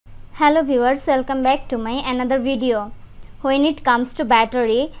Hello viewers, welcome back to my another video. When it comes to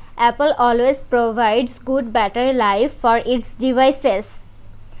battery, Apple always provides good battery life for its devices.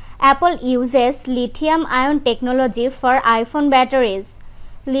 Apple uses lithium-ion technology for iPhone batteries.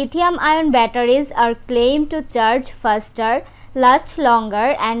 Lithium-ion batteries are claimed to charge faster, last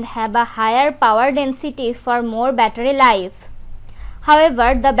longer and have a higher power density for more battery life.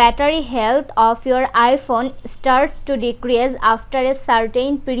 However, the battery health of your iPhone starts to decrease after a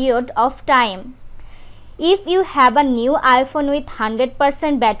certain period of time. If you have a new iPhone with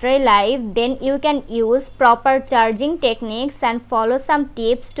 100% battery life, then you can use proper charging techniques and follow some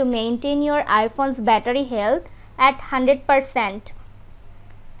tips to maintain your iPhone's battery health at 100%.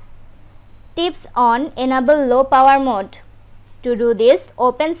 Tips on enable low power mode. To do this,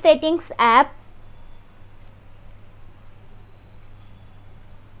 open Settings app.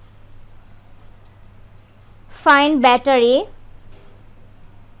 Find battery,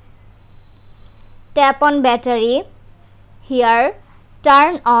 tap on battery, here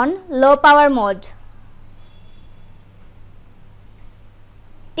turn on low power mode.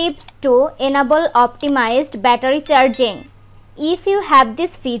 Tips to enable optimized battery charging. If you have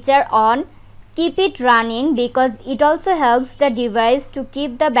this feature on, keep it running because it also helps the device to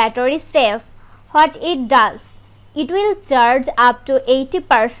keep the battery safe. What it does, it will charge up to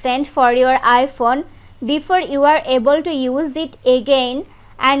 80% for your iPhone before you are able to use it again,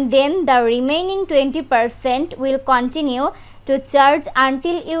 and then the remaining 20% will continue to charge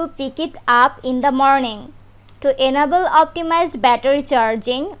until you pick it up in the morning. To enable optimized battery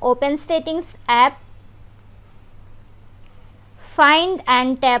charging, open Settings app, find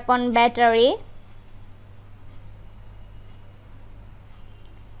and tap on battery,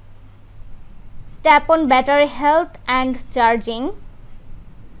 tap on battery health and charging.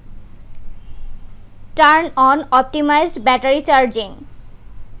 Turn on optimized battery charging.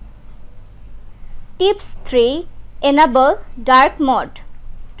 Tips 3. Enable dark mode.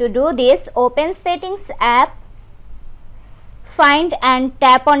 To do this, open Settings app, find and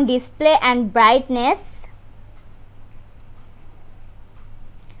tap on display and brightness.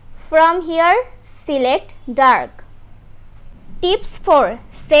 From here, select dark. Tips 4.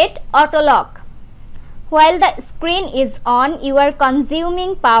 Set auto lock. While the screen is on, you are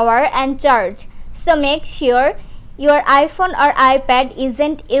consuming power and charge. So make sure your iPhone or iPad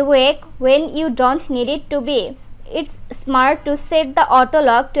isn't awake when you don't need it to be. It's smart to set the auto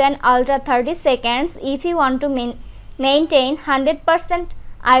lock to an ultra 30 seconds if you want to maintain 100%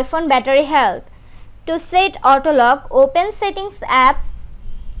 iPhone battery health. To set auto lock, open Settings app,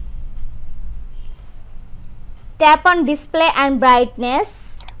 tap on display and brightness.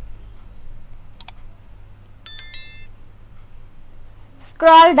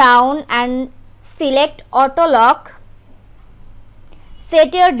 Scroll down and select auto lock.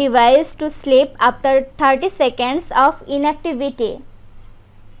 Set your device to sleep after 30 seconds of inactivity.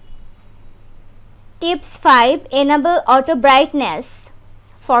 Tips 5. Enable auto brightness.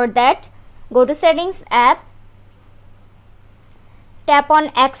 For that, go to Settings app, tap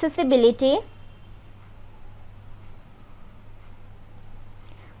on accessibility.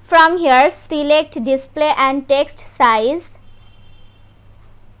 From here, select display and text size.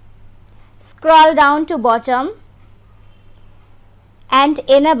 Scroll down to bottom and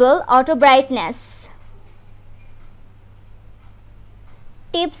enable auto brightness.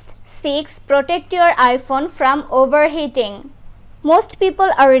 Tips 6. Protect your iPhone from overheating. Most people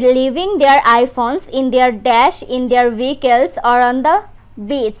are leaving their iPhones in their dash in their vehicles or on the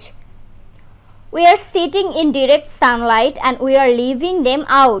beach. We are sitting in direct sunlight and we are leaving them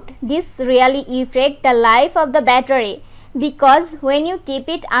out. This really affects the life of the battery because when you keep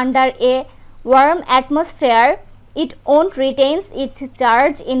it under a warm atmosphere, it won't retain its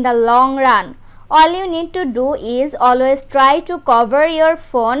charge in the long run. All you need to do is always try to cover your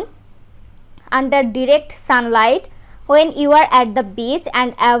phone under direct sunlight when you are at the beach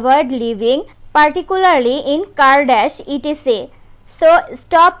and avoid leaving, particularly in car dash etc. So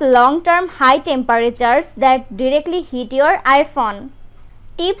stop long-term high temperatures that directly hit your iPhone.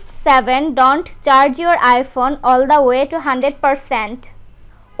 Tips 7. Don't charge your iPhone all the way to 100%.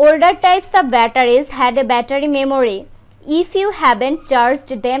 Older types of batteries had a battery memory. If you haven't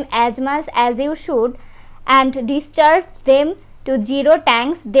charged them as much as you should and discharged them to zero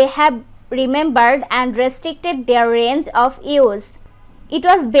tanks, they have remembered and restricted their range of use. It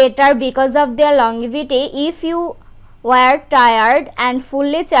was better because of their longevity if you were tired and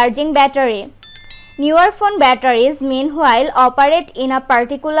fully charging battery. Newer phone batteries meanwhile operate in a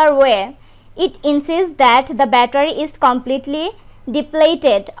particular way. It insists that the battery is completely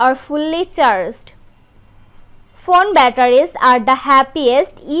depleted or fully charged. Phone batteries are the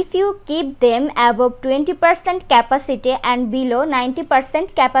happiest if you keep them above 20% capacity and below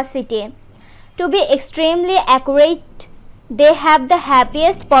 90% capacity. To be extremely accurate, they have the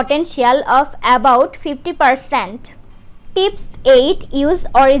happiest potential of about 50%. Tips 8. Use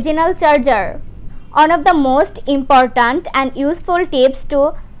original charger. One of the most important and useful tips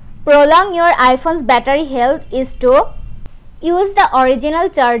to prolong your iPhone's battery health is to use the original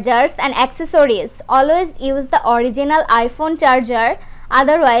chargers and accessories. Always use the original iPhone charger,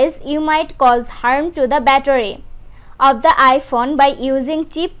 otherwise you might cause harm to the battery of the iPhone by using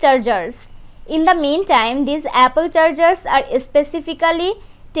cheap chargers. In the meantime, these Apple chargers are specifically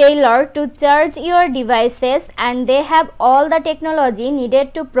tailored to charge your devices, and they have all the technology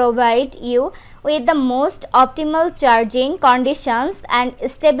needed to provide you with the most optimal charging conditions and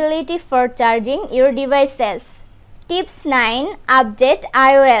stability for charging your devices. Tips 9. Update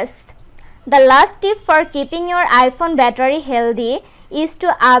iOS. The last tip for keeping your iPhone battery healthy is to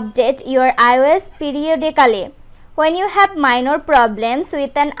update your iOS periodically. When you have minor problems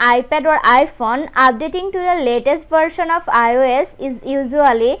with an iPad or iPhone, updating to the latest version of iOS is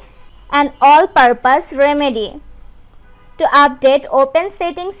usually an all-purpose remedy. To update, open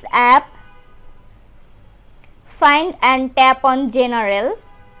Settings app, find and tap on General.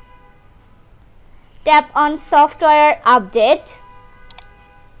 Tap on Software Update.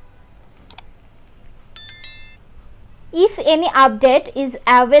 If any update is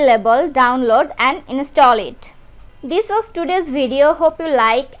available, download and install it. This was today's video. Hope you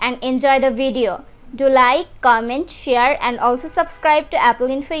like and enjoy the video. Do like, comment, share and also subscribe to Apple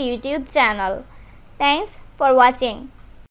Info YouTube channel. Thanks for watching.